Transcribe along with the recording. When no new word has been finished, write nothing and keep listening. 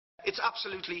It's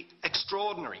absolutely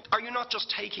extraordinary. Are you not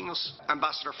just taking us,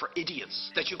 Ambassador, for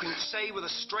idiots? That you can say with a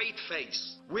straight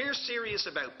face, we're serious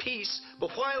about peace, but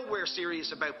while we're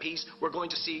serious about peace, we're going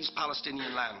to seize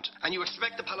Palestinian land. And you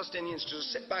expect the Palestinians to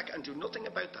just sit back and do nothing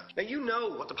about that. Now, you know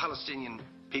what the Palestinian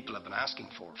people have been asking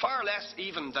for. Far less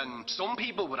even than some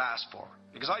people would ask for.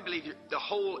 Because I believe the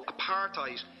whole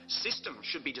apartheid system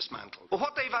should be dismantled. But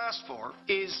what they've asked for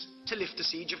is to lift the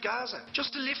siege of Gaza.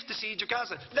 Just to lift the siege of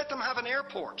Gaza. Let them have an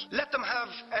airport. Let them have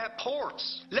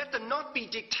ports. Let them not be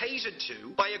dictated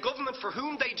to by a government for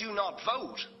whom they do not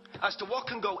vote as to what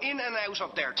can go in and out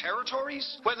of their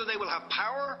territories, whether they will have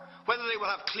power, whether they will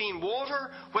have clean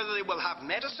water, whether they will have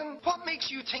medicine. What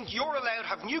makes you think you're allowed to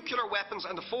have nuclear weapons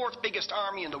and the fourth biggest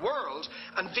army in the world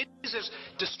and visit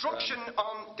destruction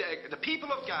on the people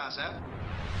of Gaza?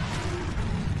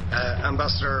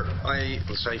 Ambassador, I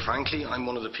will say frankly, I'm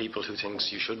one of the people who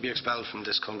thinks you should be expelled from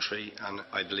this country, and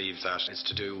I believe that it's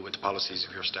to do with the policies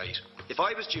of your state. If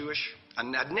I was Jewish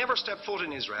and had never stepped foot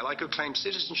in Israel, I could claim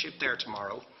citizenship there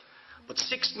tomorrow, but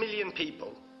 6 million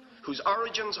people whose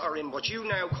origins are in what you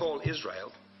now call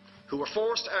Israel, who were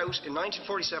forced out in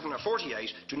 1947 or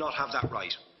 48, do not have that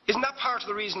right. Isn't that part of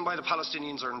the reason why the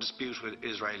Palestinians are in dispute with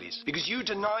Israelis? Because you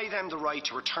deny them the right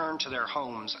to return to their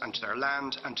homes and to their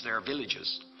land and to their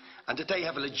villages, and that they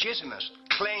have a legitimate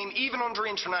claim, even under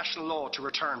international law, to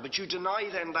return, but you deny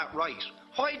them that right.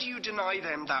 Why do you deny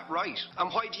them that right?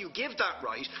 And why do you give that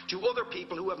right to other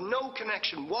people who have no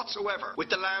connection whatsoever with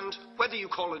the land, whether you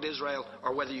call it Israel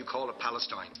or whether you call it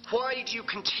Palestine? Why do you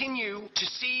continue to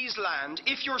seize land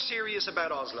if you're serious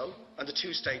about Oslo and the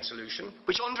two-state solution,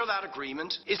 which under that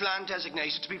agreement is land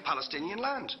designated to be Palestinian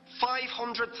land?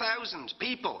 500,000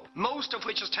 people, most of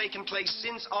which has taken place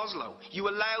since Oslo. You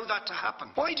allow that to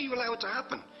happen. Why do you allow it to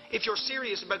happen? If you're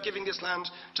serious about giving this land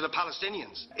to the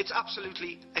Palestinians, it's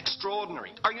absolutely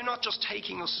extraordinary. Are you not just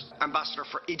taking us, Ambassador,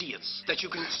 for idiots? That you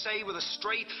can say with a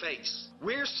straight face,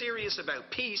 we're serious about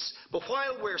peace, but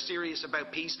while we're serious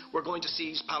about peace, we're going to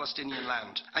seize Palestinian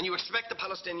land. And you expect the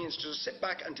Palestinians to just sit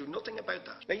back and do nothing about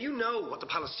that. Now, you know what the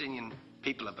Palestinian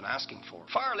people have been asking for.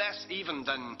 Far less even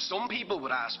than some people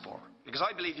would ask for. Because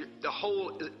I believe the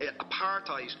whole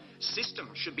apartheid system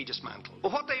should be dismantled.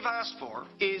 But what they've asked for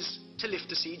is to lift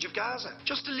the siege of Gaza.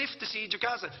 Just to lift the siege of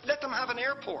Gaza. Let them have an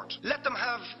airport. Let them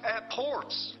have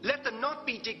ports. Let them not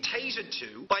be dictated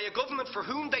to by a government for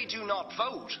whom they do not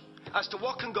vote as to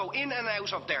what can go in and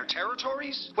out of their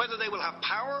territories, whether they will have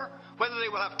power, whether they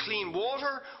will have clean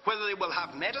water, whether they will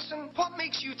have medicine. What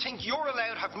makes you think you're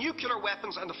allowed to have nuclear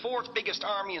weapons and the fourth biggest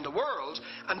army in the world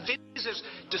and visit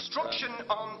destruction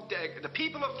on the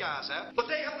people of Gaza, but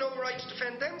they have no right to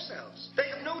defend themselves? They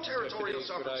have no territorial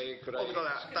sovereignty over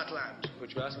that land.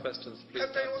 Could you ask questions, please?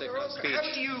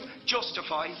 How do you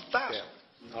justify that?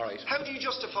 Yeah. All right. How do you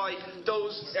justify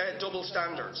those double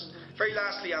standards? Very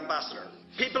lastly, Ambassador,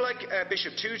 people like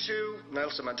Bishop Tutu,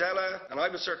 Nelson Mandela, and I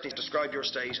would certainly describe your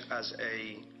state as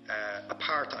a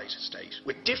apartheid state,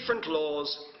 with different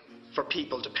laws for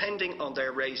people depending on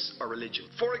their race or religion.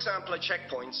 For example, at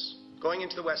checkpoints going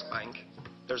into the West Bank,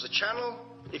 there's a channel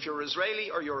if you're Israeli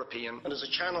or European, and there's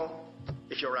a channel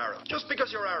if you're Arab. Just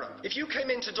because you're Arab. If you came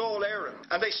into Dáil Éireann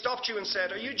and they stopped you and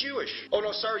said, are you Jewish? Oh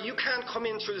no, sorry, you can't come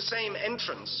in through the same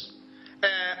entrance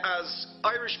as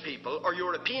Irish people or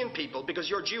European people because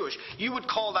you're Jewish, you would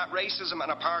call that racism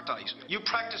and apartheid. You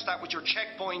practice that with your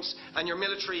checkpoints and your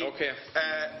military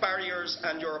barriers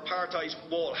and your apartheid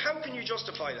wall. How can you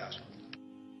justify that?